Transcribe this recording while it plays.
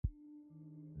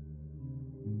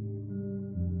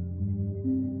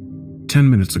10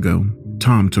 minutes ago,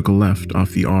 Tom took a left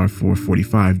off the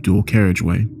R445 dual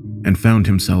carriageway and found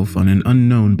himself on an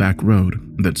unknown back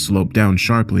road that sloped down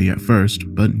sharply at first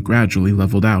but gradually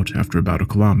leveled out after about a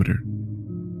kilometer.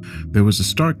 There was a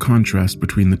stark contrast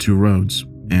between the two roads,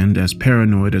 and as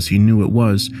paranoid as he knew it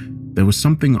was, there was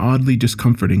something oddly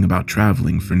discomforting about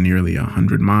traveling for nearly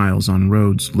 100 miles on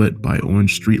roads lit by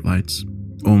orange streetlights,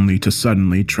 only to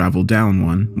suddenly travel down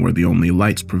one where the only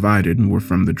lights provided were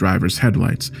from the driver's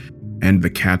headlights and the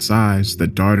cat's eyes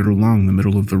that darted along the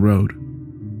middle of the road.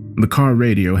 The car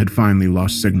radio had finally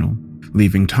lost signal,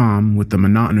 leaving Tom with the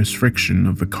monotonous friction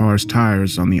of the car's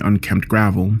tires on the unkempt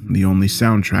gravel the only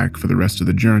soundtrack for the rest of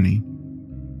the journey.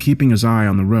 Keeping his eye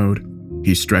on the road,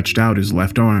 he stretched out his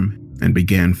left arm and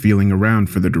began feeling around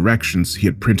for the directions he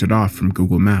had printed off from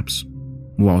Google Maps,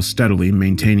 while steadily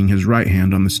maintaining his right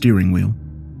hand on the steering wheel.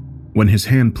 When his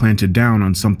hand planted down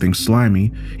on something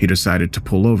slimy, he decided to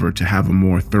pull over to have a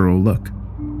more thorough look.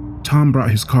 Tom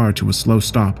brought his car to a slow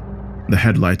stop. The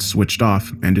headlights switched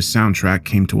off and his soundtrack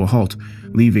came to a halt,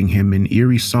 leaving him in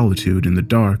eerie solitude in the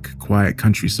dark, quiet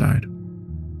countryside.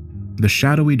 The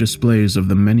shadowy displays of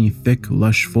the many thick,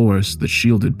 lush forests that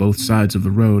shielded both sides of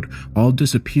the road all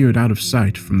disappeared out of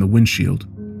sight from the windshield.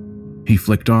 He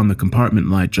flicked on the compartment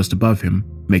light just above him,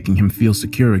 making him feel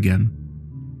secure again.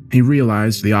 He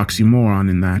realized the oxymoron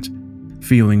in that,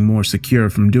 feeling more secure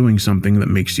from doing something that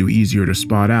makes you easier to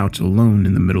spot out alone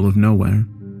in the middle of nowhere.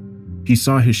 He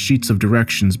saw his sheets of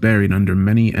directions buried under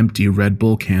many empty Red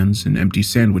Bull cans and empty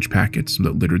sandwich packets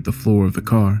that littered the floor of the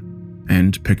car,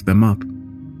 and picked them up.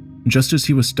 Just as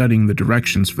he was studying the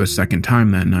directions for the second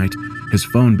time that night, his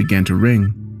phone began to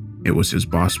ring. It was his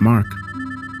boss, Mark.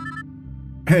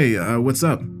 "Hey, what's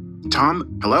up?"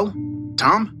 Tom? Hello?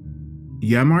 Tom?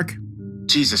 "Yeah, Mark?"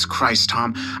 Jesus Christ,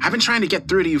 Tom. I've been trying to get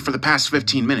through to you for the past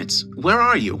 15 minutes. Where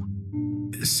are you?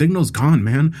 "Signal's gone,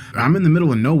 man. I'm in the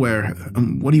middle of nowhere.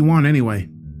 What do you want anyway?"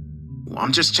 Well,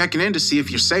 I'm just checking in to see if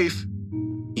you're safe.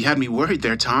 You had me worried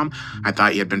there, Tom. I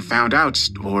thought you had been found out,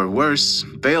 or worse,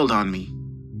 bailed on me.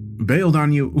 "Bailed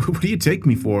on you? What do you take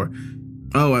me for?"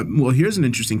 "Oh, well, here's an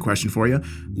interesting question for you.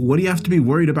 What do you have to be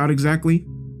worried about exactly?"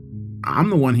 "I'm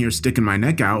the one here sticking my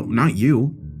neck out, not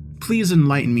you. Please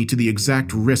enlighten me to the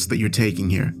exact risk that you're taking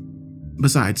here.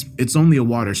 Besides, it's only a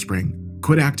water spring.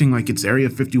 Quit acting like it's Area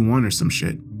 51 or some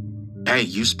shit." Hey,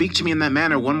 you speak to me in that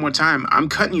manner one more time, I'm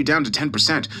cutting you down to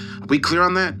 10%. Are we clear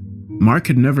on that? Mark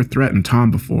had never threatened Tom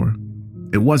before.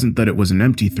 It wasn't that it was an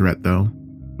empty threat, though.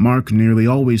 Mark nearly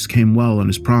always came well on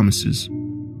his promises.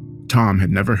 Tom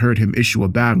had never heard him issue a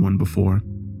bad one before.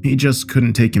 He just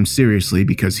couldn't take him seriously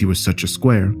because he was such a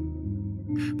square.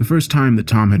 The first time that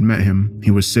Tom had met him,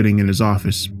 he was sitting in his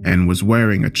office and was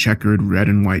wearing a checkered red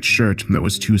and white shirt that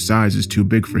was 2 sizes too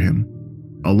big for him,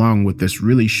 along with this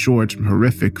really short,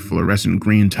 horrific fluorescent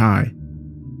green tie.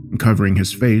 Covering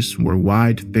his face were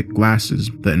wide, thick glasses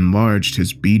that enlarged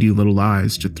his beady little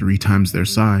eyes to 3 times their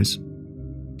size.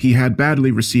 He had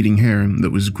badly receding hair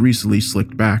that was greasily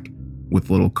slicked back, with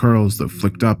little curls that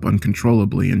flicked up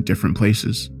uncontrollably in different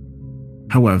places.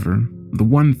 However, the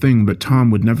one thing that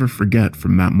Tom would never forget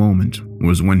from that moment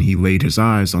was when he laid his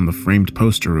eyes on the framed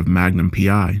poster of Magnum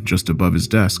PI just above his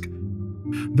desk.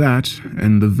 That,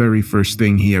 and the very first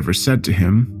thing he ever said to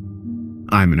him,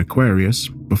 "I'm an Aquarius,"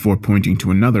 before pointing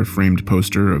to another framed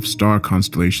poster of star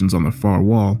constellations on the far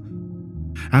wall.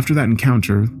 After that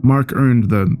encounter, Mark earned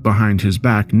the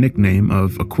behind-his-back nickname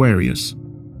of Aquarius,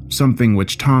 something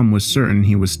which Tom was certain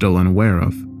he was still unaware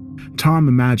of. Tom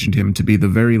imagined him to be the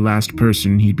very last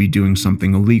person he'd be doing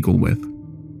something illegal with.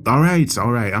 All right,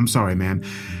 I'm sorry, man.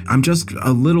 I'm just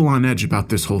a little on edge about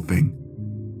this whole thing.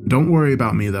 Don't worry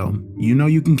about me, though. You know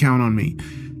you can count on me.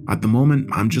 At the moment,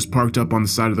 I'm just parked up on the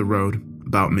side of the road,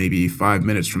 about maybe 5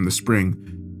 minutes from the spring.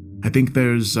 I think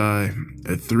there's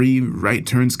 3 right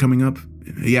turns coming up.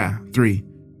 Yeah, 3.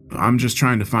 I'm just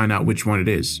trying to find out which one it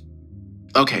is."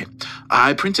 Okay,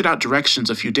 I printed out directions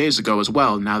a few days ago as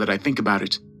well, now that I think about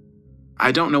it.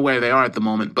 I don't know where they are at the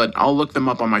moment, but I'll look them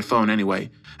up on my phone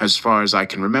anyway. As far as I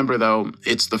can remember, though,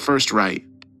 it's the first right.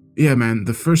 "Yeah, man,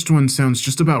 the first one sounds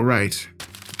just about right."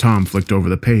 Tom flicked over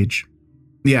the page.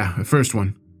 "Yeah, the first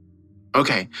one."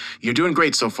 Okay, you're doing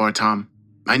great so far, Tom.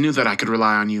 I knew that I could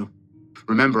rely on you.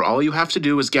 Remember, all you have to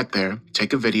do is get there,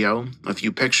 take a video, a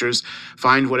few pictures,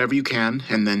 find whatever you can,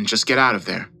 and then just get out of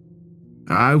there.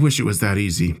 I wish it was that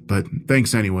easy, but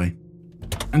thanks anyway.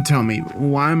 And tell me,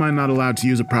 why am I not allowed to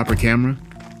use a proper camera?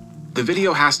 The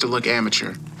video has to look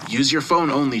amateur. Use your phone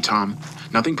only, Tom.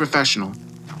 Nothing professional.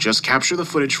 Just capture the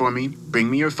footage for me, bring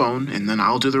me your phone, and then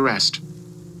I'll do the rest.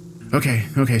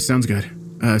 Okay, sounds good.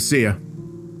 See ya.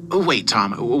 Oh, wait,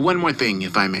 Tom, one more thing,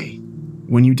 if I may.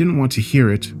 When you didn't want to hear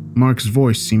it, Mark's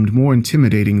voice seemed more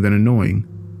intimidating than annoying,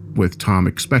 with Tom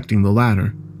expecting the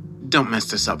latter. Don't mess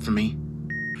this up for me.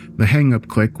 The hang-up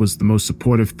click was the most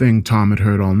supportive thing Tom had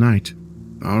heard all night.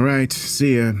 "All right,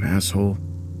 see ya, asshole,"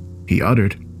 he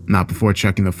uttered, not before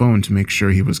checking the phone to make sure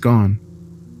he was gone.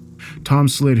 Tom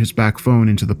slid his back phone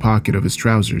into the pocket of his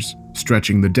trousers,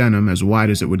 stretching the denim as wide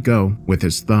as it would go with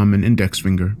his thumb and index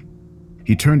finger.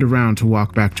 He turned around to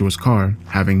walk back to his car,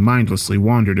 having mindlessly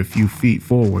wandered a few feet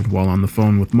forward while on the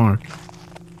phone with Mark.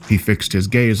 He fixed his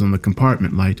gaze on the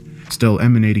compartment light, still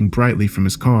emanating brightly from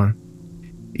his car,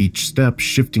 each step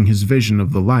shifting his vision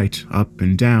of the light up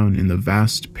and down in the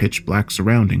vast, pitch-black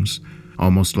surroundings,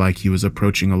 almost like he was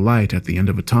approaching a light at the end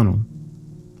of a tunnel.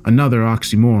 Another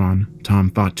oxymoron, Tom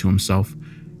thought to himself.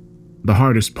 The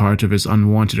hardest part of his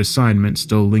unwanted assignment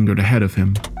still lingered ahead of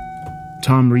him.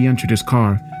 Tom re-entered his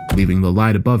car, leaving the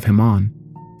light above him on.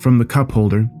 From the cup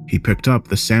holder, he picked up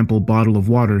the sample bottle of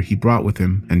water he brought with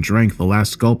him and drank the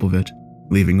last gulp of it,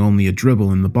 leaving only a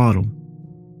dribble in the bottle.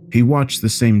 He watched the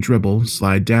same dribble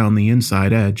slide down the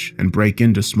inside edge and break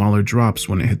into smaller drops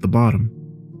when it hit the bottom.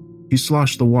 He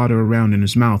sloshed the water around in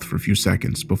his mouth for a few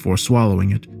seconds before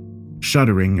swallowing it,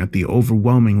 shuddering at the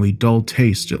overwhelmingly dull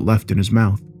taste it left in his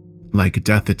mouth. Like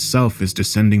death itself is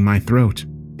descending my throat,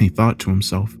 he thought to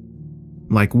himself.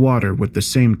 Like water with the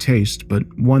same taste, but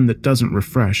one that doesn't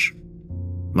refresh.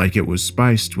 Like it was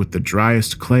spiced with the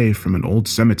driest clay from an old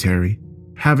cemetery.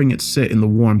 Having it sit in the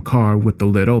warm car with the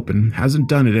lid open hasn't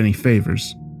done it any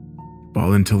favors.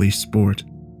 Ballintully Sport.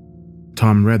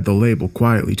 Tom read the label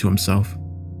quietly to himself.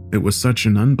 It was such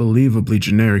an unbelievably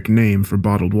generic name for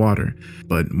bottled water,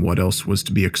 but what else was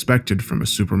to be expected from a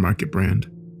supermarket brand?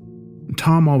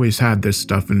 Tom always had this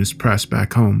stuff in his press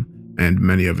back home, and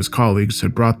many of his colleagues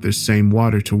had brought this same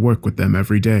water to work with them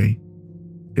every day.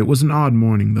 It was an odd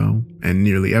morning, though, and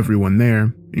nearly everyone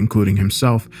there, including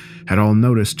himself, had all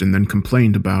noticed and then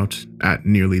complained about, at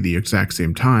nearly the exact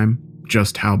same time,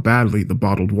 just how badly the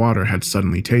bottled water had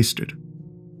suddenly tasted.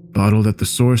 Bottled at the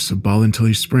source of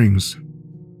Ballintully Springs,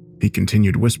 he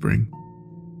continued whispering.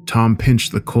 Tom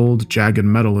pinched the cold, jagged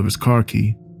metal of his car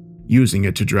key, using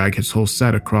it to drag his whole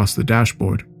set across the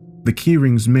dashboard. The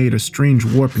keyrings made a strange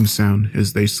warping sound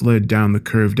as they slid down the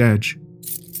curved edge,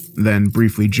 then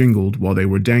briefly jingled while they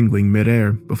were dangling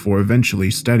midair before eventually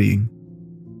steadying.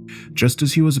 Just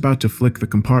as he was about to flick the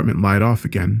compartment light off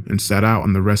again and set out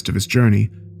on the rest of his journey,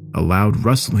 a loud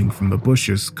rustling from the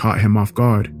bushes caught him off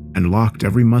guard and locked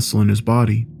every muscle in his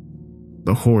body.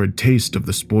 The horrid taste of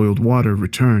the spoiled water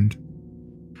returned.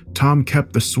 Tom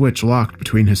kept the switch locked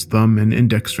between his thumb and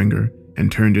index finger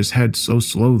and turned his head so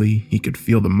slowly he could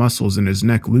feel the muscles in his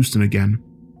neck loosen again.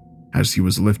 As he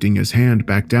was lifting his hand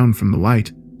back down from the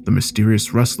light, the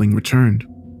mysterious rustling returned.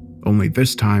 Only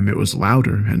this time it was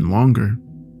louder and longer.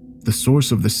 The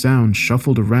source of the sound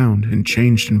shuffled around and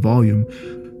changed in volume,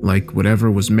 like whatever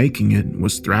was making it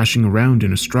was thrashing around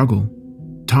in a struggle.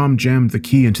 Tom jammed the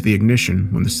key into the ignition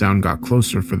when the sound got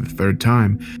closer for the third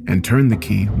time and turned the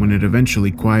key when it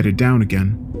eventually quieted down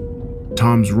again.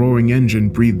 Tom's roaring engine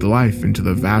breathed life into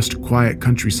the vast, quiet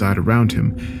countryside around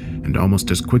him, and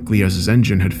almost as quickly as his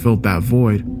engine had filled that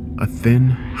void, a thin,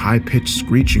 high-pitched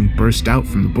screeching burst out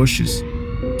from the bushes,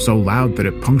 so loud that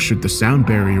it punctured the sound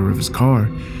barrier of his car,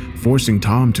 forcing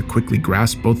Tom to quickly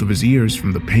grasp both of his ears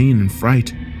from the pain and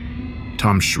fright.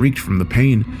 Tom shrieked from the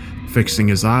pain, fixing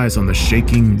his eyes on the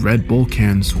shaking Red Bull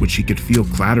cans which he could feel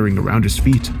clattering around his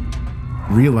feet.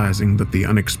 Realizing that the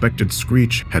unexpected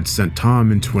screech had sent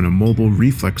Tom into an immobile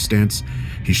reflex stance,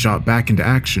 he shot back into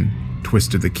action,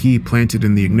 twisted the key planted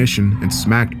in the ignition, and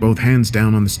smacked both hands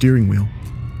down on the steering wheel.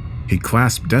 He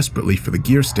clasped desperately for the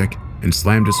gear stick and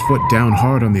slammed his foot down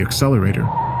hard on the accelerator.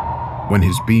 When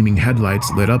his beaming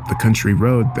headlights lit up the country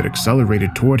road that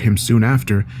accelerated toward him soon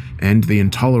after, and the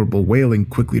intolerable wailing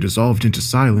quickly dissolved into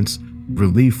silence,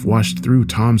 relief washed through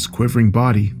Tom's quivering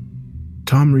body.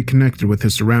 Tom reconnected with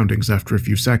his surroundings after a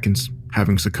few seconds,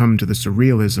 having succumbed to the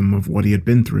surrealism of what he had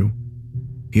been through.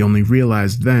 He only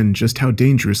realized then just how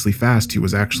dangerously fast he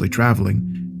was actually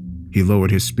traveling. He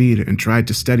lowered his speed and tried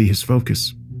to steady his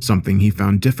focus, something he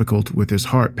found difficult with his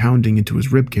heart pounding into his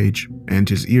ribcage and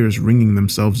his ears ringing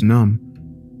themselves numb.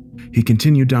 He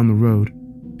continued down the road,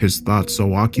 his thoughts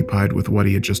so occupied with what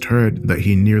he had just heard that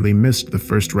he nearly missed the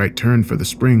first right turn for the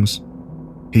springs.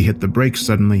 He hit the brakes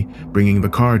suddenly, bringing the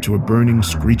car to a burning,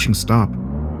 screeching stop.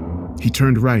 He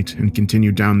turned right and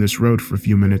continued down this road for a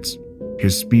few minutes,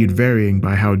 his speed varying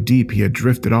by how deep he had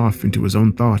drifted off into his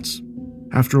own thoughts.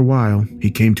 After a while,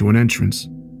 he came to an entrance.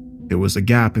 It was a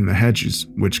gap in the hedges,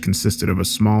 which consisted of a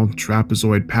small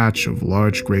trapezoid patch of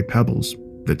large gray pebbles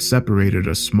that separated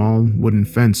a small wooden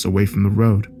fence away from the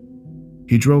road.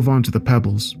 He drove onto the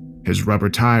pebbles, his rubber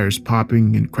tires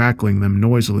popping and crackling them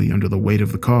noisily under the weight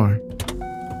of the car.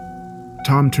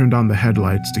 Tom turned on the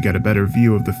headlights to get a better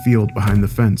view of the field behind the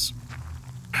fence.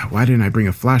 Why didn't I bring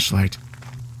a flashlight?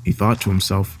 He thought to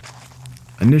himself.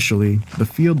 Initially, the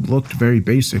field looked very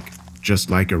basic, just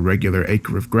like a regular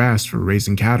acre of grass for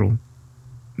raising cattle.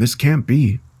 This can't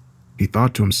be, he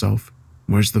thought to himself.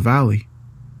 Where's the valley?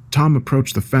 Tom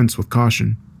approached the fence with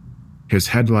caution. His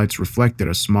headlights reflected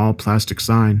a small plastic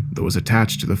sign that was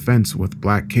attached to the fence with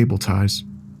black cable ties.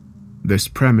 This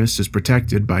premise is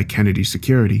protected by Kennedy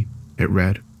security, it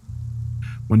read.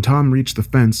 When Tom reached the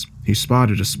fence, he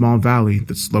spotted a small valley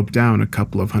that sloped down a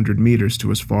couple of 100 meters to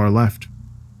his far left.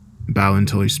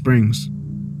 Ballintully Springs.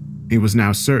 He was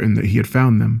now certain that he had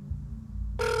found them.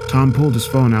 Tom pulled his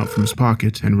phone out from his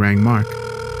pocket and rang Mark.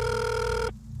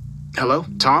 Hello,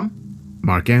 Tom?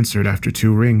 Mark answered after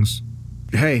 2 rings.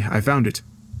 Hey, I found it.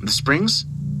 The springs?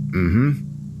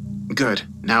 Mm-hmm. Good.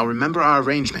 Now remember our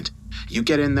arrangement. You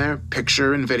get in there,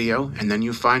 picture and video, and then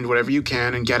you find whatever you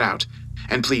can and get out.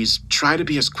 And please, try to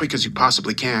be as quick as you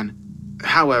possibly can.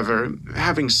 However,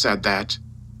 having said that...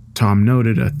 Tom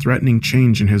noted a threatening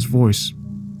change in his voice.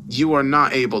 You are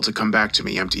not able to come back to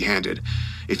me empty-handed.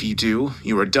 If you do,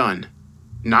 you are done.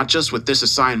 Not just with this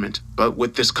assignment, but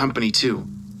with this company too.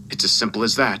 It's as simple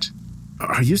as that.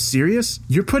 Are you serious?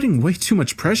 You're putting way too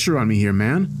much pressure on me here,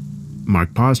 man.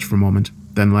 Mark paused for a moment,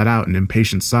 then let out an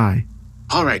impatient sigh.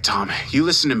 All right, Tom, you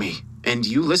listen to me, and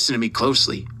you listen to me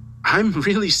closely. I'm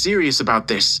really serious about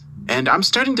this, and I'm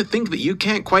starting to think that you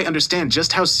can't quite understand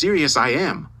just how serious I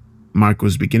am. Mark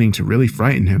was beginning to really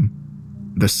frighten him.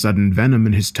 The sudden venom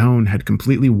in his tone had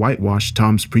completely whitewashed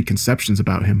Tom's preconceptions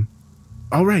about him.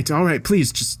 All right,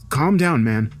 please, just calm down,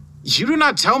 man. You do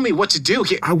not tell me what to do.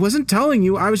 I wasn't telling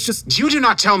you, I was just... You do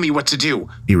not tell me what to do,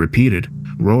 he repeated,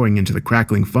 roaring into the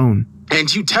crackling phone.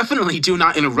 And you definitely do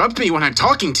not interrupt me when I'm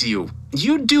talking to you.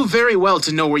 You do very well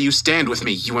to know where you stand with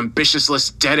me, you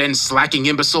ambitiousless, dead-end, slacking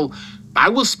imbecile. I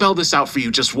will spell this out for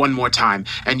you just one more time,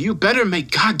 and you better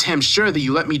make goddamn sure that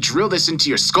you let me drill this into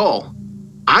your skull.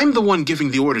 I'm the one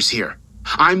giving the orders here.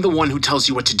 I'm the one who tells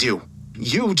you what to do.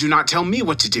 You do not tell me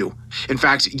what to do. In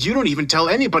fact, you don't even tell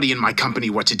anybody in my company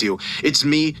what to do. It's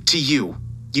me to you.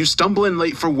 You stumble in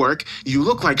late for work, you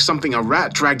look like something a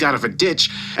rat dragged out of a ditch,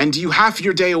 and you half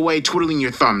your day away twiddling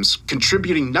your thumbs,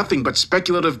 contributing nothing but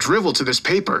speculative drivel to this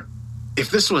paper. If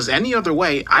this was any other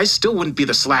way, I still wouldn't be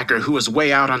the slacker who was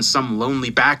way out on some lonely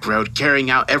back road carrying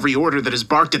out every order that is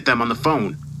barked at them on the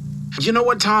phone. You know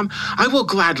what, Tom? I will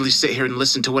gladly sit here and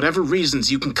listen to whatever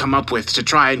reasons you can come up with to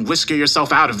try and whisker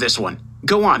yourself out of this one.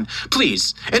 Go on,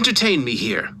 please, entertain me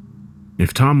here.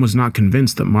 If Tom was not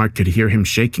convinced that Mark could hear him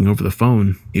shaking over the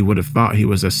phone, he would have thought he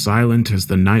was as silent as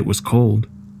the night was cold.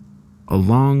 A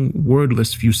long,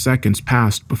 wordless few seconds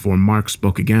passed before Mark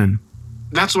spoke again.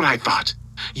 That's what I thought.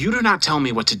 You do not tell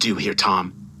me what to do here,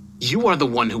 Tom. You are the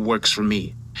one who works for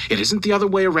me. It isn't the other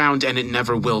way around, and it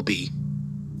never will be.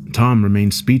 Tom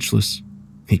remained speechless.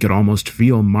 He could almost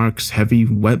feel Mark's heavy,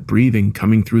 wet breathing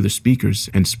coming through the speakers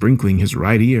and sprinkling his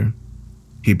right ear.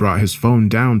 He brought his phone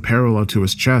down parallel to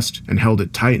his chest and held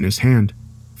it tight in his hand,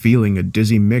 feeling a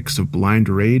dizzy mix of blind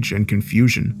rage and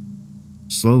confusion.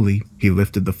 Slowly, he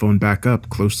lifted the phone back up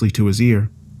closely to his ear.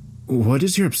 "What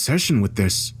is your obsession with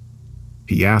this?"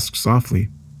 he asked softly,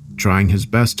 trying his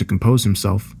best to compose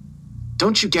himself.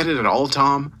 Don't you get it at all,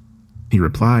 Tom? He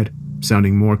replied,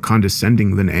 sounding more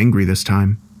condescending than angry this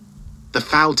time. The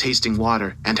foul-tasting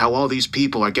water, and how all these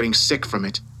people are getting sick from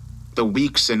it. The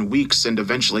weeks and weeks and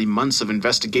eventually months of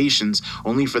investigations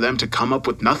only for them to come up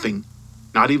with nothing.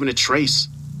 Not even a trace.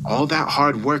 All that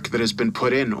hard work that has been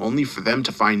put in only for them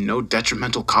to find no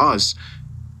detrimental cause.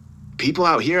 People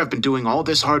out here have been doing all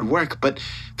this hard work, but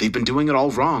they've been doing it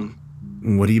all wrong.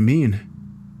 What do you mean?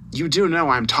 You do know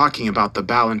I'm talking about the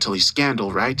Ballintully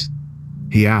scandal, right?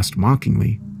 He asked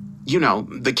mockingly. You know,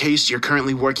 the case you're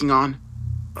currently working on?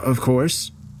 Of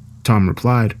course, Tom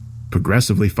replied,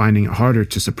 progressively finding it harder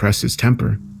to suppress his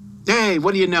temper. Hey,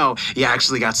 what do you know? You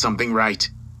actually got something right.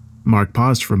 Mark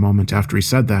paused for a moment after he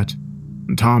said that.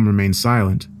 Tom remained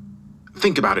silent.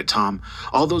 Think about it, Tom.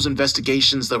 All those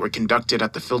investigations that were conducted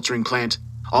at the filtering plant,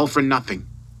 all for nothing.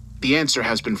 The answer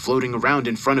has been floating around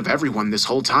in front of everyone this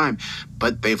whole time,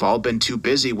 but they've all been too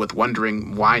busy with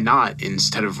wondering why not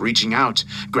instead of reaching out,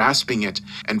 grasping it,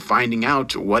 and finding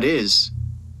out what is.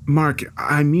 Mark,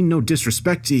 I mean no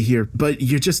disrespect to you here, but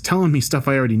you're just telling me stuff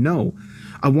I already know.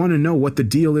 I want to know what the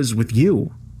deal is with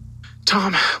you.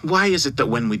 Tom, why is it that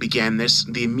when we began this,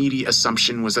 the immediate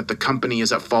assumption was that the company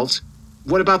is at fault?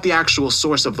 What about the actual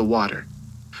source of the water?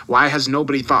 Why has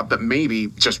nobody thought that maybe,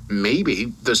 just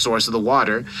maybe, the source of the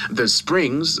water, the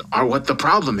springs, are what the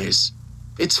problem is?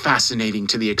 It's fascinating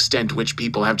to the extent which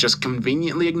people have just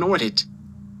conveniently ignored it.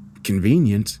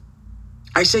 Convenient?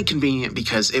 I say convenient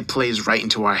because it plays right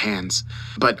into our hands,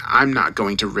 but I'm not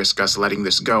going to risk us letting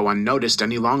this go unnoticed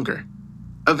any longer.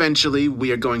 Eventually,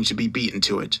 we are going to be beaten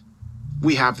to it.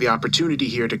 We have the opportunity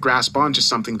here to grasp onto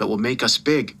something that will make us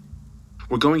big.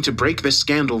 We're going to break this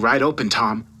scandal right open,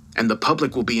 Tom, and the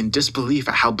public will be in disbelief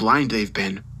at how blind they've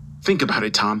been. Think about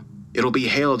it, Tom. It'll be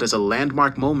hailed as a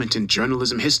landmark moment in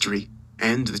journalism history,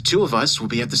 and the two of us will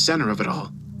be at the center of it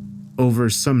all. Over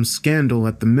some scandal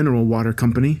at the mineral water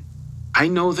company? I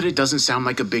know that it doesn't sound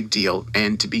like a big deal,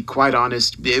 and to be quite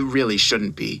honest, it really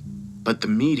shouldn't be. But the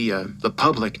media, the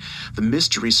public, the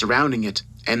mystery surrounding it,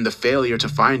 and the failure to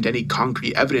find any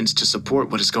concrete evidence to support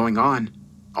what is going on,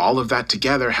 all of that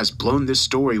together has blown this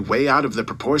story way out of the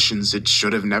proportions it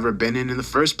should have never been in the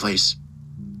first place.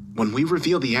 When we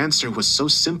reveal the answer was so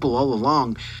simple all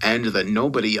along, and that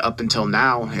nobody up until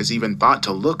now has even thought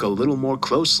to look a little more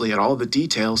closely at all the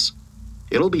details,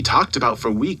 it'll be talked about for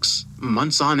weeks,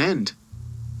 months on end.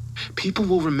 People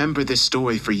will remember this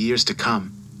story for years to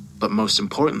come, but most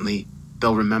importantly,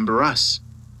 they'll remember us,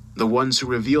 the ones who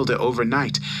revealed it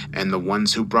overnight, and the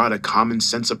ones who brought a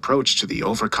common-sense approach to the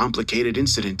overcomplicated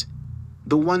incident,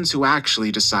 the ones who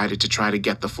actually decided to try to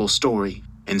get the full story,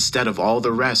 instead of all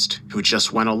the rest who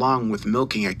just went along with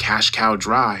milking a cash cow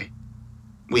dry.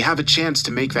 We have a chance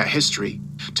to make that history,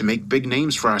 to make big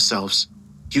names for ourselves.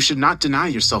 You should not deny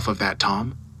yourself of that,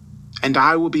 Tom. And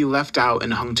I will be left out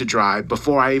and hung to dry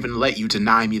before I even let you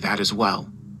deny me that as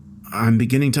well. I'm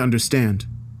beginning to understand.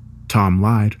 Tom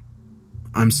lied.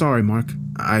 I'm sorry, Mark.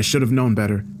 I should have known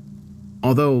better.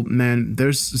 Although, man,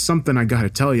 there's something I gotta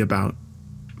tell you about.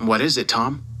 What is it,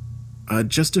 Tom?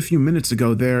 Just a few minutes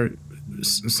ago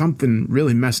something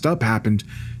really messed up happened.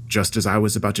 Just as I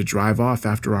was about to drive off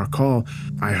after our call,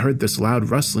 I heard this loud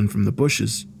rustling from the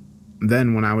bushes.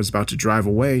 Then, when I was about to drive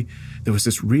away, there was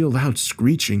this real loud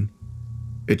screeching.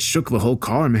 It shook the whole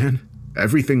car, man.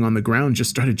 Everything on the ground just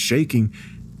started shaking.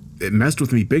 It messed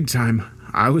with me big time.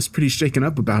 I was pretty shaken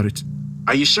up about it.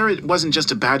 Are you sure it wasn't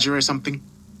just a badger or something?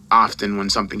 Often when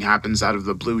something happens out of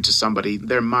the blue to somebody,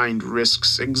 their mind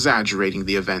risks exaggerating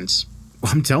the events.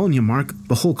 Well, I'm telling you, Mark,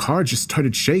 the whole car just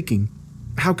started shaking.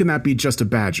 How can that be just a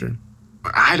badger?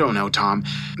 I don't know, Tom.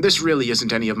 This really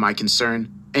isn't any of my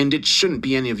concern, and it shouldn't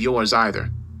be any of yours either.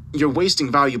 You're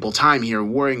wasting valuable time here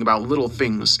worrying about little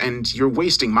things, and you're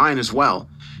wasting mine as well.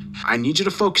 I need you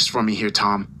to focus for me here,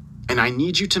 Tom, and I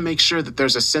need you to make sure that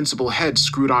there's a sensible head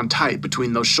screwed on tight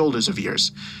between those shoulders of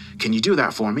yours. Can you do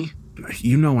that for me?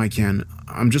 You know I can.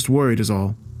 I'm just worried is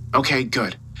all. Okay,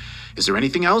 good. Is there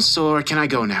anything else, or can I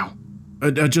go now?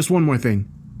 Just one more thing.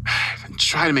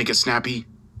 Try to make it snappy.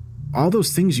 All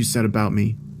those things you said about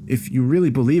me, if you really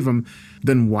believe them,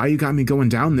 then why you got me going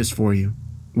down this for you?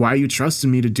 Why are you trusting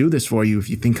me to do this for you if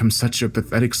you think I'm such a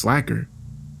pathetic slacker?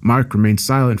 Mark remained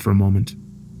silent for a moment.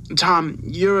 Tom,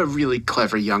 you're a really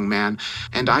clever young man,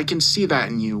 and I can see that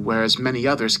in you, whereas many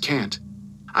others can't.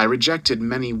 I rejected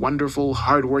many wonderful,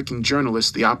 hard-working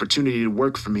journalists the opportunity to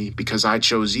work for me because I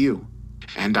chose you.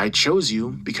 And I chose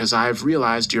you because I have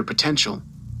realized your potential.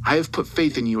 I have put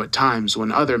faith in you at times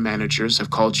when other managers have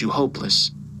called you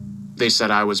hopeless. They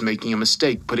said I was making a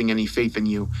mistake putting any faith in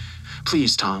you.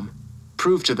 Please, Tom,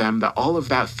 prove to them that all of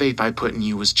that faith I put in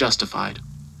you was justified.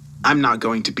 I'm not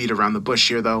going to beat around the bush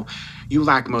here, though. You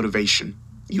lack motivation.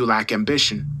 You lack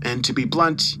ambition. And to be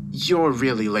blunt, you're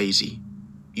really lazy.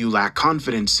 You lack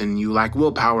confidence and you lack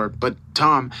willpower. But,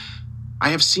 Tom, I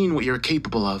have seen what you're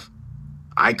capable of.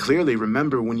 I clearly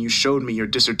remember when you showed me your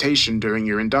dissertation during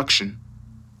your induction.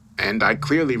 And I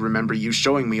clearly remember you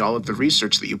showing me all of the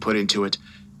research that you put into it.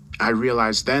 I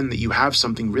realized then that you have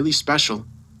something really special.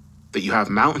 That you have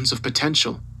mountains of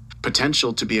potential.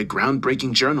 Potential to be a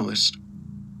groundbreaking journalist.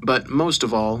 But most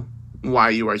of all, why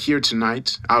you are here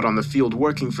tonight, out on the field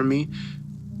working for me,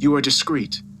 you are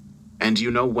discreet. And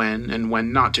you know when and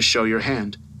when not to show your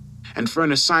hand. And for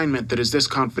an assignment that is this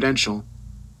confidential,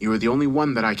 you are the only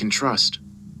one that I can trust.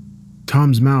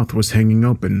 Tom's mouth was hanging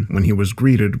open when he was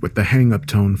greeted with the hang-up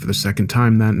tone for the second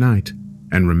time that night,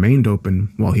 and remained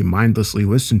open while he mindlessly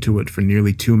listened to it for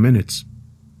nearly 2 minutes.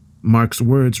 Mark's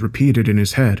words repeated in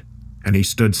his head, and he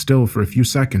stood still for a few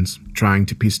seconds, trying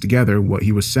to piece together what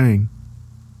he was saying.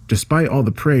 Despite all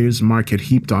the praise Mark had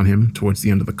heaped on him towards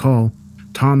the end of the call,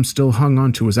 Tom still hung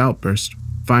on to his outburst,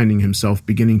 finding himself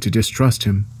beginning to distrust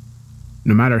him.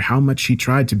 No matter how much he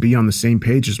tried to be on the same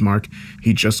page as Mark,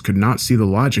 he just could not see the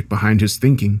logic behind his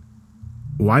thinking.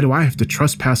 Why do I have to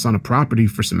trespass on a property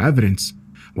for some evidence?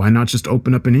 Why not just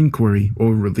open up an inquiry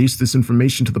or release this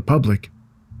information to the public?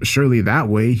 Surely that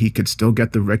way he could still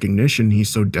get the recognition he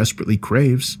so desperately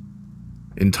craves.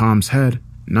 In Tom's head,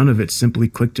 none of it simply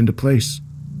clicked into place.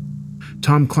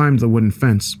 Tom climbed the wooden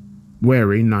fence,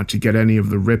 wary not to get any of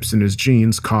the rips in his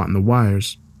jeans caught in the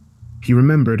wires. He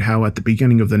remembered how at the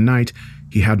beginning of the night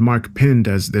he had Mark pinned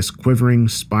as this quivering,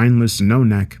 spineless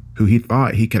no-neck who he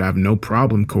thought he could have no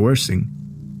problem coercing.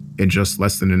 In just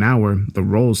less than an hour, the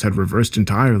roles had reversed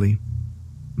entirely.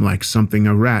 Like something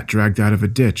a rat dragged out of a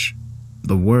ditch,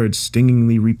 the words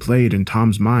stingingly replayed in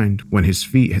Tom's mind when his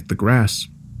feet hit the grass.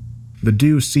 The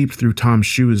dew seeped through Tom's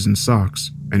shoes and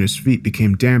socks, and his feet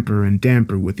became damper and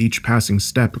damper with each passing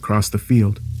step across the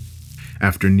field.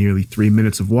 After nearly 3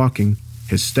 minutes of walking,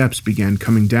 his steps began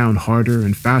coming down harder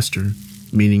and faster,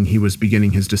 meaning he was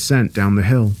beginning his descent down the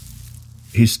hill.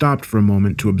 He stopped for a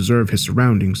moment to observe his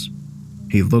surroundings.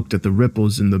 He looked at the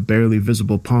ripples in the barely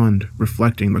visible pond,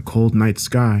 reflecting the cold night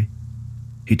sky.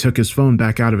 He took his phone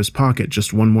back out of his pocket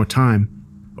just one more time,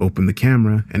 opened the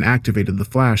camera, and activated the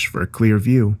flash for a clear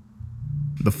view.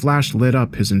 The flash lit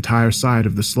up his entire side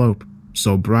of the slope,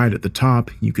 so bright at the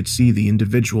top you could see the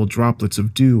individual droplets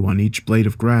of dew on each blade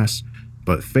of grass,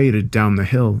 but faded down the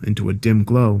hill into a dim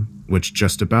glow, which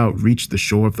just about reached the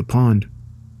shore of the pond.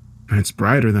 "It's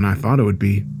brighter than I thought it would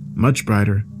be, much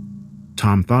brighter,"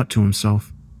 Tom thought to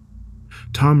himself.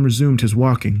 Tom resumed his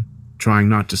walking, trying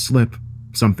not to slip,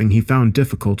 something he found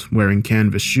difficult wearing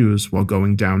canvas shoes while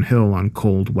going downhill on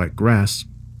cold, wet grass.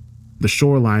 The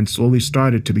shoreline slowly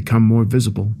started to become more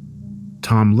visible.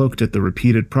 Tom looked at the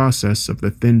repeated process of the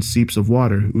thin seeps of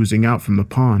water oozing out from the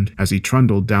pond as he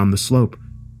trundled down the slope,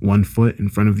 one foot in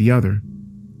front of the other.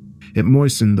 It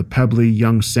moistened the pebbly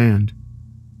young sand,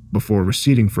 before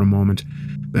receding for a moment,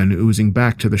 then oozing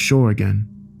back to the shore again.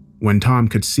 When Tom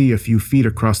could see a few feet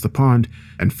across the pond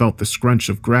and felt the scrunch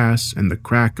of grass and the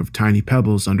crack of tiny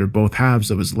pebbles under both halves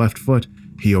of his left foot,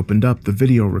 he opened up the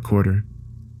video recorder.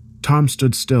 Tom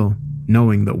stood still,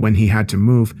 knowing that when he had to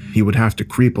move, he would have to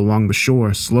creep along the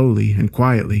shore slowly and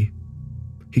quietly.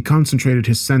 He concentrated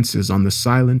his senses on the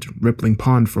silent, rippling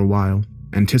pond for a while,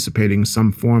 anticipating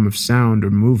some form of sound or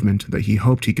movement that he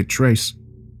hoped he could trace.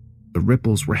 The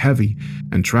ripples were heavy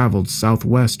and traveled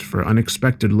southwest for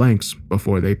unexpected lengths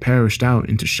before they perished out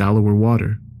into shallower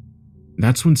water.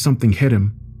 That's when something hit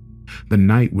him. The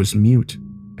night was mute,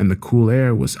 and the cool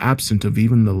air was absent of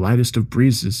even the lightest of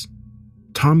breezes.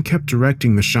 Tom kept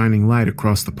directing the shining light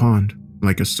across the pond,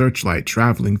 like a searchlight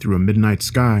traveling through a midnight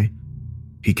sky.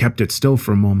 He kept it still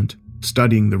for a moment,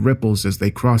 studying the ripples as they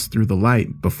crossed through the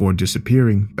light before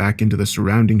disappearing back into the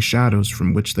surrounding shadows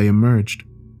from which they emerged.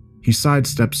 He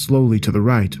sidestepped slowly to the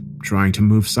right, trying to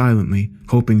move silently,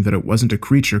 hoping that it wasn't a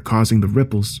creature causing the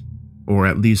ripples, or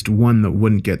at least one that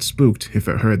wouldn't get spooked if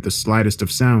it heard the slightest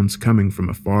of sounds coming from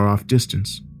a far-off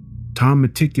distance. Tom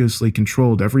meticulously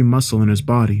controlled every muscle in his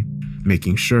body,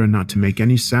 making sure not to make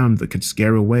any sound that could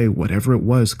scare away whatever it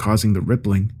was causing the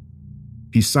rippling.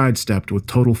 He sidestepped with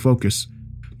total focus,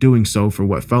 doing so for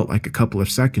what felt like a couple of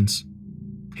seconds.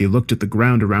 He looked at the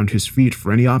ground around his feet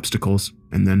for any obstacles,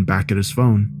 and then back at his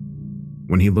phone.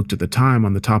 When he looked at the time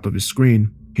on the top of his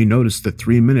screen, he noticed that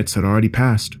 3 minutes had already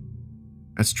passed.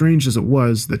 As strange as it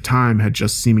was that time had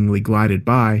just seemingly glided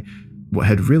by, what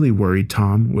had really worried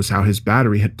Tom was how his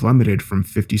battery had plummeted from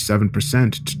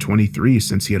 57% to 23%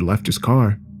 since he had left his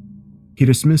car. He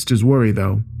dismissed his worry,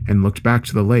 though, and looked back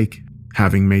to the lake,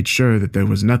 having made sure that there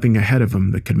was nothing ahead of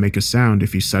him that could make a sound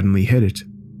if he suddenly hit it.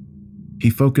 He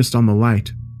focused on the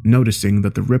light, noticing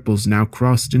that the ripples now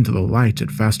crossed into the light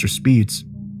at faster speeds,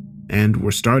 and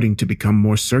were starting to become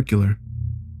more circular.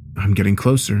 "I'm getting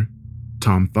closer,"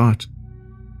 Tom thought.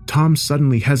 Tom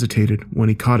suddenly hesitated when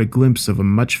he caught a glimpse of a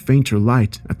much fainter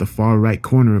light at the far right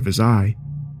corner of his eye.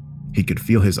 He could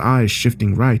feel his eyes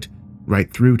shifting right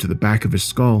through to the back of his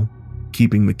skull.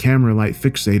 Keeping the camera light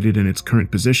fixated in its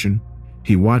current position,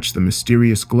 he watched the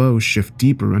mysterious glow shift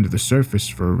deeper under the surface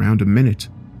for around a minute.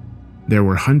 There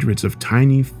were hundreds of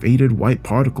tiny, faded white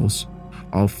particles,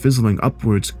 all fizzling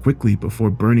upwards quickly before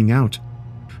burning out,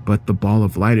 but the ball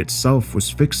of light itself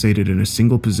was fixated in a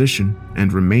single position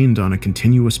and remained on a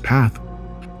continuous path,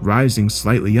 rising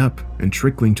slightly up and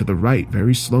trickling to the right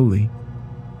very slowly.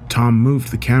 Tom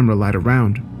moved the camera light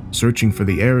around, searching for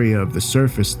the area of the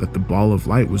surface that the ball of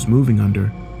light was moving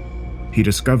under. He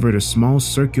discovered a small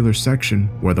circular section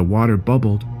where the water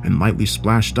bubbled and lightly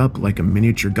splashed up like a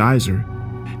miniature geyser,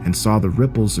 and saw the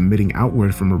ripples emitting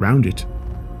outward from around it.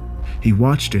 He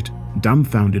watched it,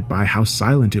 dumbfounded by how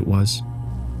silent it was.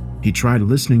 He tried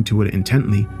listening to it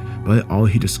intently, but all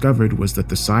he discovered was that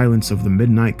the silence of the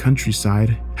midnight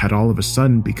countryside had all of a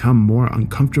sudden become more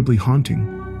uncomfortably haunting.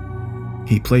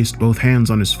 He placed both hands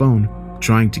on his phone,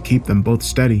 trying to keep them both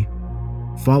steady,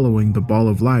 following the ball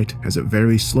of light as it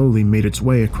very slowly made its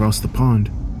way across the pond.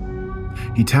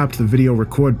 He tapped the video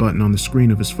record button on the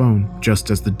screen of his phone, just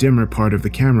as the dimmer part of the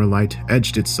camera light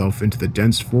edged itself into the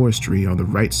dense forestry on the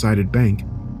right-sided bank.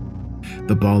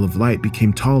 The ball of light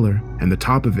became taller, and the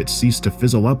top of it ceased to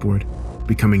fizzle upward,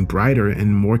 becoming brighter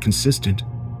and more consistent.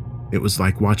 It was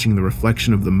like watching the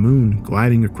reflection of the moon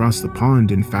gliding across the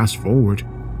pond in fast forward.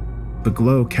 The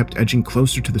glow kept edging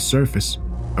closer to the surface,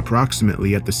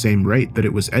 approximately at the same rate that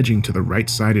it was edging to the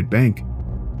right-sided bank.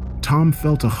 Tom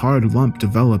felt a hard lump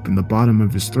develop in the bottom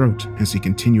of his throat as he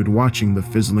continued watching the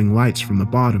fizzling lights from the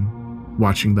bottom,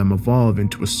 watching them evolve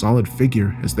into a solid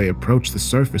figure as they approached the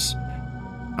surface.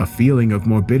 A feeling of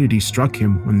morbidity struck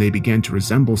him when they began to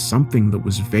resemble something that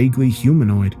was vaguely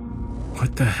humanoid.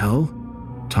 "What the hell?"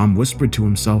 Tom whispered to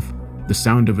himself, the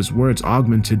sound of his words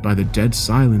augmented by the dead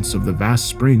silence of the vast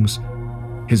springs.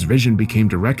 His vision became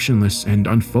directionless and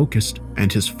unfocused,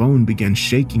 and his phone began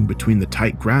shaking between the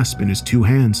tight grasp in his two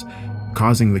hands,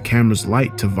 causing the camera's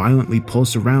light to violently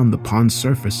pulse around the pond's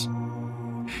surface.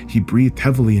 He breathed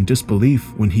heavily in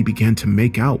disbelief when he began to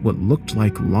make out what looked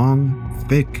like long,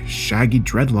 thick, shaggy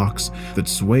dreadlocks that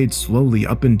swayed slowly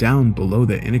up and down below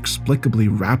the inexplicably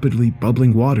rapidly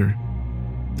bubbling water.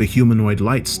 The humanoid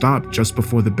light stopped just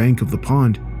before the bank of the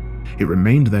pond. It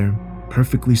remained there,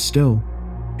 perfectly still,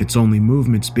 its only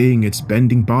movements being its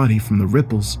bending body from the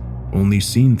ripples, only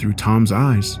seen through Tom's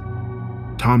eyes.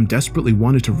 Tom desperately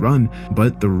wanted to run,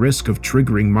 but the risk of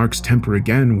triggering Mark's temper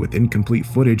again with incomplete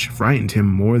footage frightened him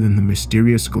more than the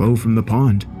mysterious glow from the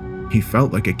pond. He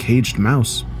felt like a caged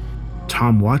mouse.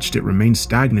 Tom watched it remain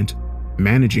stagnant,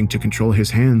 managing to control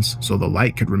his hands so the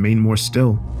light could remain more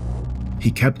still. He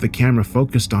kept the camera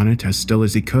focused on it as still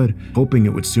as he could, hoping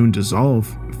it would soon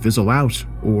dissolve, fizzle out,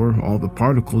 or all the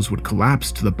particles would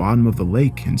collapse to the bottom of the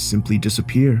lake and simply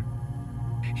disappear.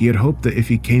 He had hoped that if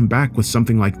he came back with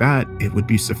something like that, it would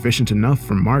be sufficient enough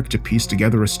for Mark to piece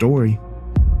together a story.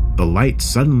 The light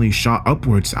suddenly shot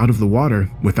upwards out of the water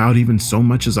without even so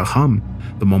much as a hum,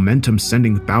 the momentum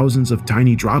sending thousands of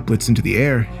tiny droplets into the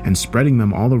air and spreading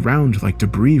them all around like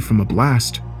debris from a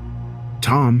blast.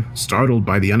 Tom, startled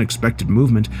by the unexpected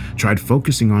movement, tried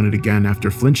focusing on it again after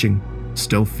flinching,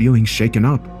 still feeling shaken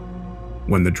up.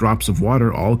 When the drops of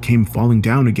water all came falling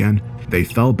down again, they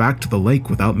fell back to the lake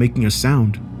without making a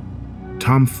sound.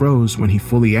 Tom froze when he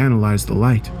fully analyzed the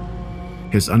light.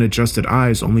 His unadjusted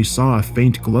eyes only saw a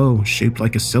faint glow shaped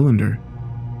like a cylinder.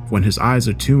 When his eyes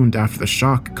attuned after the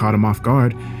shock caught him off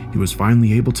guard, he was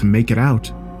finally able to make it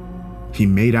out. He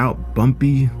made out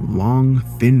bumpy, long,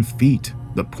 thin feet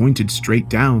that pointed straight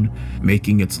down,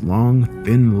 making its long,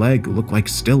 thin leg look like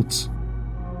stilts.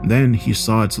 Then he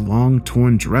saw its long,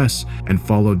 torn dress and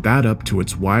followed that up to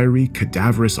its wiry,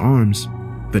 cadaverous arms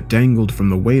that dangled from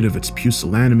the weight of its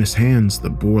pusillanimous hands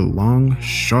that bore long,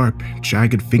 sharp,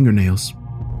 jagged fingernails.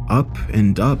 Up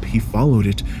and up he followed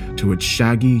it to its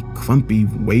shaggy, clumpy,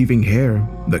 waving hair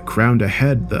that crowned a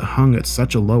head that hung at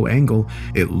such a low angle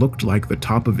it looked like the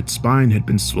top of its spine had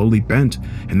been slowly bent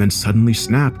and then suddenly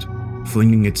snapped,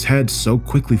 flinging its head so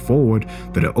quickly forward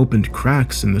that it opened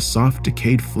cracks in the soft,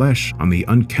 decayed flesh on the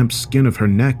unkempt skin of her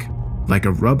neck, like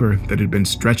a rubber that had been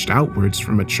stretched outwards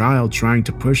from a child trying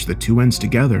to push the two ends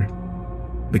together.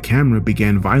 The camera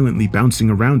began violently bouncing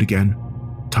around again.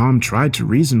 Tom tried to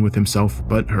reason with himself,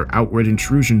 but her outward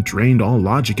intrusion drained all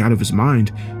logic out of his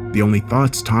mind. The only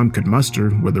thoughts Tom could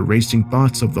muster were the racing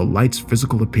thoughts of the light's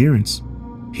physical appearance.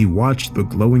 He watched the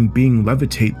glowing being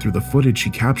levitate through the footage he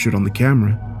captured on the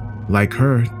camera. Like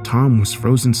her, Tom was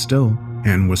frozen still,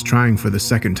 and was trying for the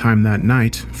second time that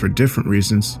night, for different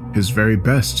reasons, his very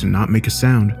best to not make a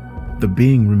sound. The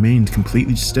being remained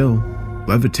completely still,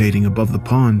 levitating above the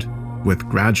pond, with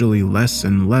gradually less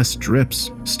and less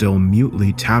drips still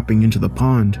mutely tapping into the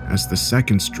pond as the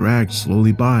seconds dragged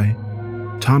slowly by.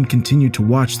 Tom continued to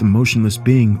watch the motionless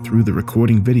being through the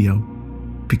recording video,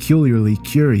 peculiarly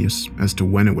curious as to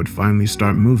when it would finally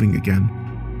start moving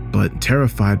again, but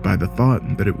terrified by the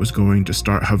thought that it was going to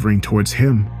start hovering towards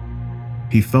him.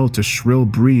 He felt a shrill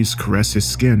breeze caress his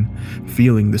skin,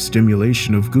 feeling the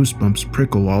stimulation of goosebumps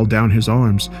prickle all down his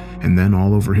arms and then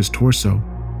all over his torso.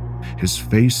 His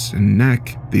face and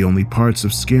neck, the only parts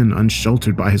of skin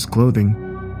unsheltered by his clothing,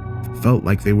 felt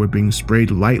like they were being sprayed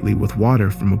lightly with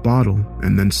water from a bottle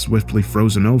and then swiftly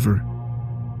frozen over.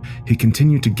 He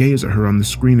continued to gaze at her on the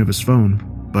screen of his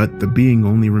phone, but the being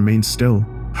only remained still,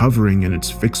 hovering in its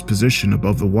fixed position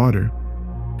above the water.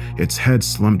 Its head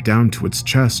slumped down to its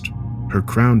chest, her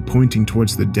crown pointing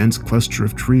towards the dense cluster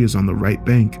of trees on the right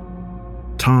bank.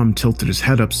 Tom tilted his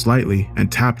head up slightly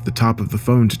and tapped the top of the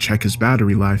phone to check his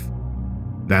battery life.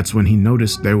 That's when he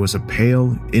noticed there was a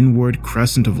pale, inward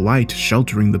crescent of light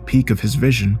sheltering the peak of his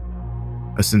vision.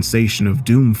 A sensation of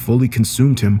doom fully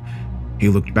consumed him, He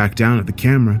looked back down at the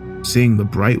camera, seeing the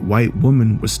bright white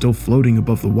woman was still floating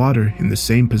above the water in the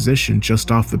same position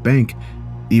just off the bank.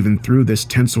 Even through this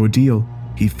tense ordeal,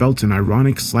 he felt an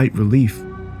ironic slight relief.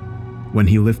 When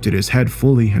he lifted his head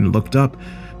fully and looked up,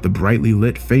 the brightly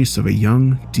lit face of a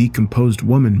young, decomposed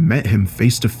woman met him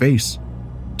face to face.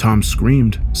 Tom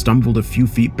screamed, stumbled a few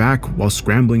feet back while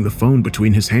scrambling the phone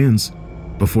between his hands,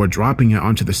 before dropping it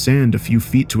onto the sand a few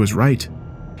feet to his right.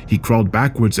 He crawled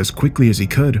backwards as quickly as he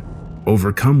could,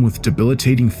 overcome with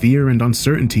debilitating fear and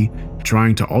uncertainty,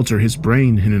 trying to alter his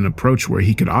brain in an approach where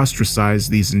he could ostracize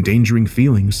these endangering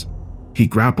feelings. He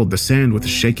grappled the sand with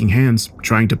shaking hands,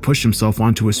 trying to push himself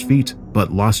onto his feet,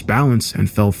 but lost balance and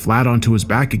fell flat onto his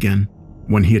back again.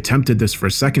 When he attempted this for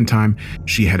a second time,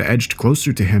 she had edged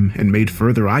closer to him and made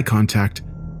further eye contact.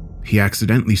 He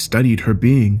accidentally studied her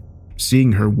being,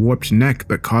 seeing her warped neck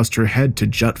that caused her head to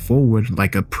jut forward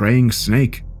like a praying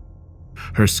snake.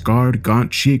 Her scarred,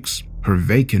 gaunt cheeks, her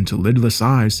vacant, lidless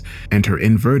eyes, and her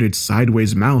inverted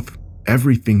sideways mouth,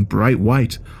 everything bright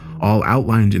white, all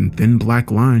outlined in thin black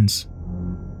lines.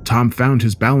 Tom found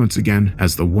his balance again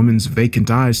as the woman's vacant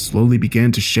eyes slowly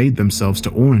began to shade themselves to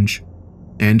orange,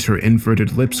 and her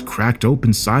inverted lips cracked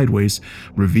open sideways,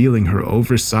 revealing her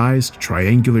oversized,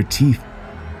 triangular teeth.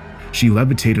 She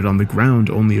levitated on the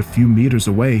ground only a few meters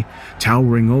away,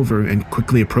 towering over and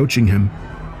quickly approaching him,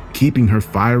 keeping her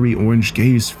fiery orange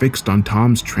gaze fixed on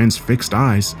Tom's transfixed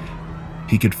eyes.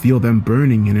 He could feel them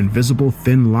burning an invisible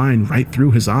thin line right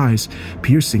through his eyes,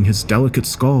 piercing his delicate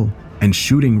skull and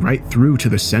shooting right through to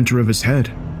the center of his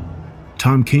head.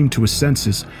 Tom came to his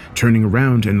senses, turning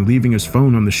around and leaving his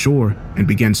phone on the shore, and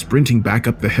began sprinting back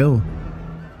up the hill.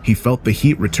 He felt the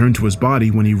heat return to his body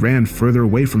when he ran further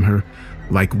away from her,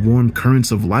 like warm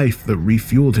currents of life that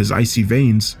refueled his icy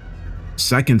veins.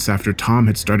 Seconds after Tom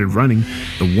had started running,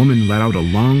 the woman let out a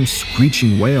long,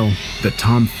 screeching wail that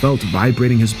Tom felt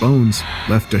vibrating his bones,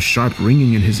 left a sharp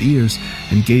ringing in his ears,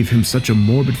 and gave him such a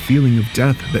morbid feeling of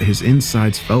death that his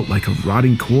insides felt like a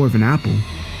rotting core of an apple.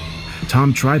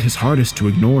 Tom tried his hardest to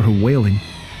ignore her wailing,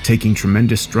 taking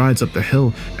tremendous strides up the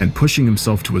hill and pushing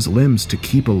himself to his limbs to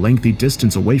keep a lengthy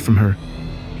distance away from her.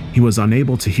 He was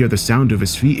unable to hear the sound of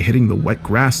his feet hitting the wet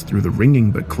grass through the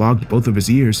ringing that clogged both of his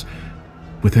ears.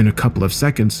 Within a couple of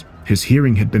seconds, his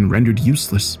hearing had been rendered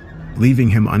useless, leaving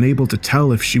him unable to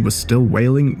tell if she was still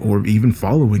wailing or even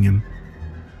following him.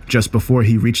 Just before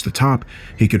he reached the top,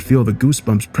 he could feel the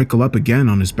goosebumps prickle up again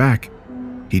on his back.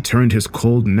 He turned his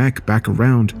cold neck back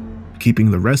around,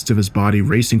 keeping the rest of his body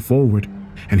racing forward,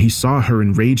 and he saw her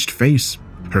enraged face,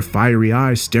 her fiery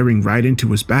eyes staring right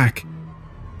into his back,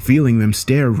 feeling them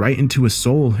stare right into his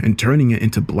soul and turning it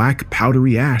into black,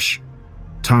 powdery ash.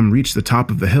 Tom reached the top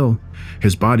of the hill,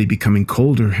 his body becoming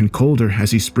colder and colder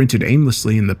as he sprinted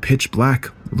aimlessly in the pitch black,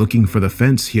 looking for the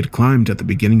fence he had climbed at the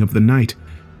beginning of the night.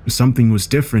 Something was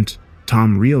different,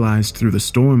 Tom realized through the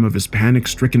storm of his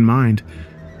panic-stricken mind.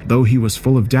 Though he was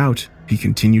full of doubt, he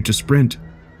continued to sprint,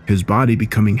 his body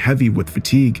becoming heavy with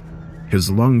fatigue, his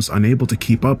lungs unable to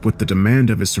keep up with the demand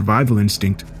of his survival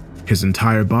instinct. His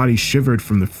entire body shivered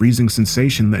from the freezing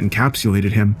sensation that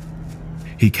encapsulated him.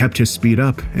 He kept his speed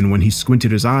up, and when he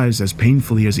squinted his eyes as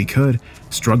painfully as he could,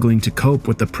 struggling to cope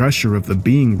with the pressure of the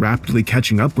being rapidly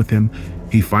catching up with him,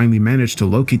 he finally managed to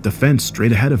locate the fence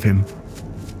straight ahead of him.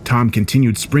 Tom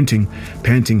continued sprinting,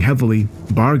 panting heavily,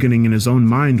 bargaining in his own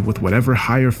mind with whatever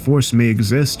higher force may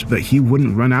exist that he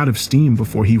wouldn't run out of steam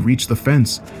before he reached the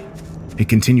fence. It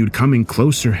continued coming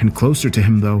closer and closer to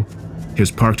him though,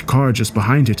 his parked car just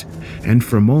behind it, and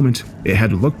for a moment it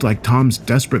had looked like Tom's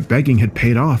desperate begging had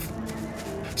paid off.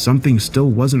 Something still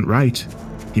wasn't right,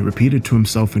 he repeated to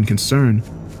himself in concern.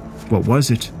 What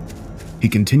was it? He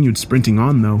continued sprinting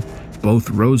on though, both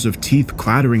rows of teeth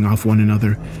clattering off one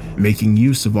another, making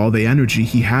use of all the energy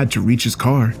he had to reach his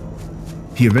car.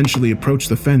 He eventually approached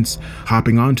the fence,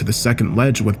 hopping onto the second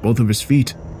ledge with both of his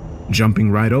feet,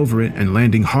 jumping right over it and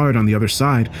landing hard on the other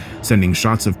side, sending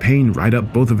shots of pain right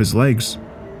up both of his legs.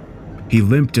 He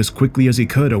limped as quickly as he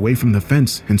could away from the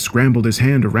fence and scrambled his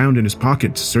hand around in his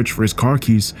pocket to search for his car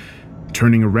keys,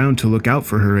 turning around to look out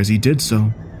for her as he did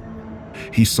so.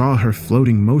 He saw her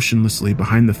floating motionlessly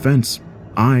behind the fence,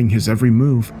 eyeing his every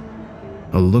move,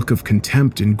 a look of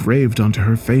contempt engraved onto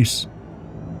her face.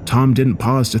 Tom didn't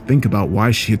pause to think about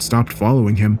why she had stopped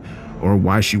following him, or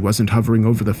why she wasn't hovering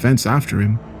over the fence after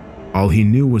him. All he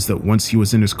knew was that once he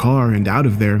was in his car and out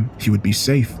of there, he would be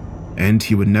safe, and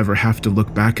he would never have to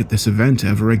look back at this event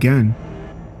ever again.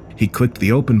 He clicked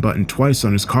the open button twice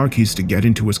on his car keys to get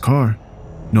into his car.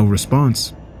 No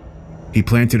response. He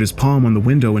planted his palm on the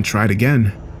window and tried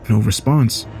again. No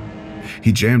response.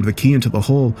 He jammed the key into the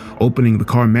hole, opening the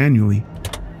car manually.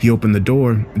 He opened the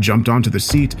door, jumped onto the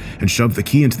seat, and shoved the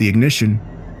key into the ignition,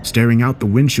 staring out the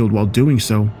windshield while doing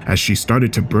so as she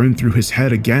started to burn through his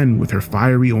head again with her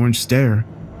fiery orange stare.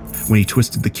 When he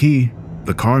twisted the key,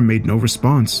 the car made no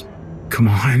response. Come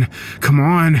on, come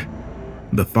on!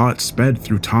 The thought sped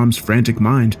through Tom's frantic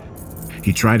mind.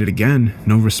 He tried it again,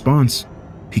 no response.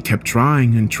 He kept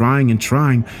trying and trying and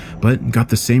trying, but got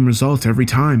the same result every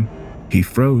time. He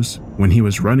froze. When he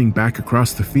was running back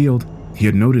across the field, he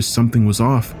had noticed something was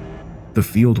off. The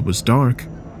field was dark,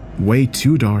 way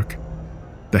too dark.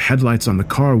 The headlights on the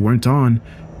car weren't on.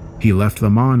 He left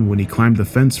them on when he climbed the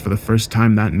fence for the first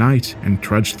time that night and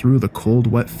trudged through the cold,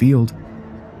 wet field.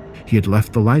 He had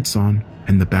left the lights on,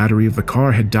 and the battery of the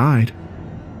car had died.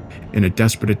 In a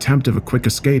desperate attempt of a quick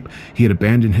escape, he had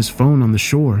abandoned his phone on the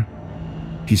shore.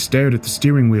 He stared at the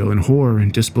steering wheel in horror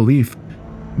and disbelief,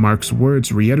 Mark's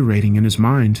words reiterating in his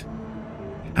mind.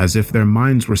 As if their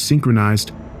minds were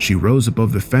synchronized, she rose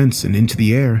above the fence and into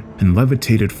the air and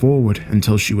levitated forward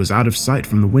until she was out of sight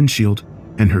from the windshield,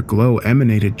 and her glow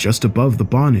emanated just above the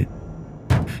bonnet.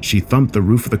 She thumped the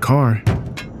roof of the car.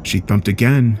 She thumped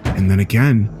again and then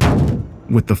again.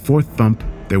 With the fourth thump,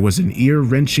 there was an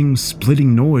ear-wrenching,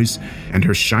 splitting noise, and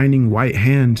her shining white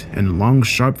hand and long,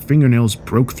 sharp fingernails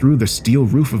broke through the steel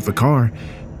roof of the car.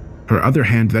 Her other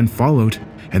hand then followed,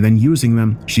 and then using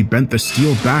them, she bent the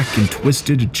steel back in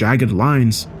twisted, jagged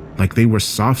lines, like they were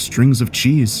soft strings of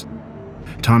cheese.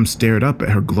 Tom stared up at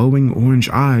her glowing orange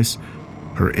eyes,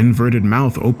 her inverted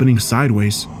mouth opening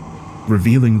sideways,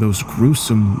 revealing those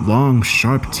gruesome, long,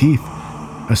 sharp teeth.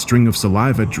 A string of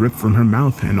saliva dripped from her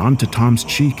mouth and onto Tom's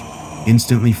cheek,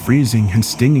 instantly freezing and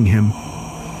stinging him.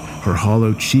 Her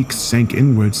hollow cheeks sank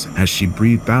inwards as she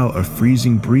breathed out a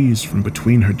freezing breeze from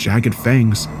between her jagged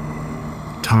fangs.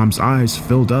 Tom's eyes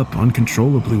filled up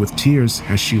uncontrollably with tears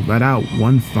as she let out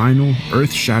one final,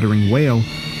 earth-shattering wail.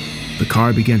 The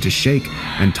car began to shake,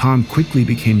 and Tom quickly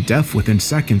became deaf within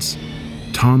seconds.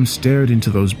 Tom stared into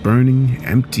those burning,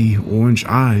 empty, orange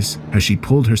eyes as she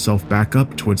pulled herself back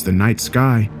up towards the night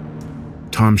sky.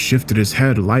 Tom shifted his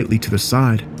head lightly to the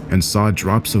side and saw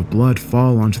drops of blood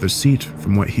fall onto the seat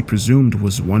from what he presumed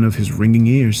was one of his ringing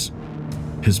ears.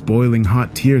 His boiling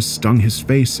hot tears stung his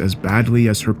face as badly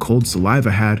as her cold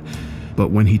saliva had, but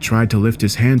when he tried to lift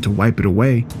his hand to wipe it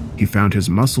away, he found his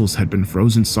muscles had been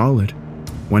frozen solid.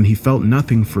 When he felt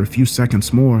nothing for a few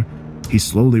seconds more, he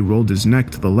slowly rolled his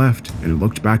neck to the left and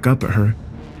looked back up at her,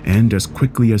 and as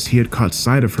quickly as he had caught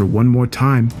sight of her one more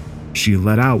time, she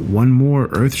let out one more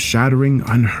earth-shattering,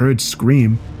 unheard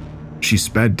scream. She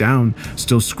sped down,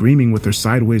 still screaming with her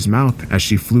sideways mouth as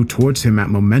she flew towards him at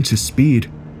momentous speed.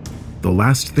 The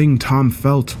last thing Tom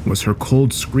felt was her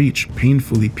cold screech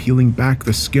painfully peeling back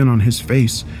the skin on his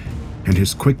face, and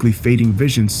his quickly fading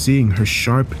vision seeing her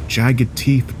sharp, jagged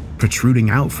teeth protruding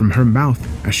out from her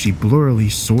mouth as she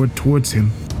blurrily soared towards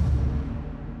him.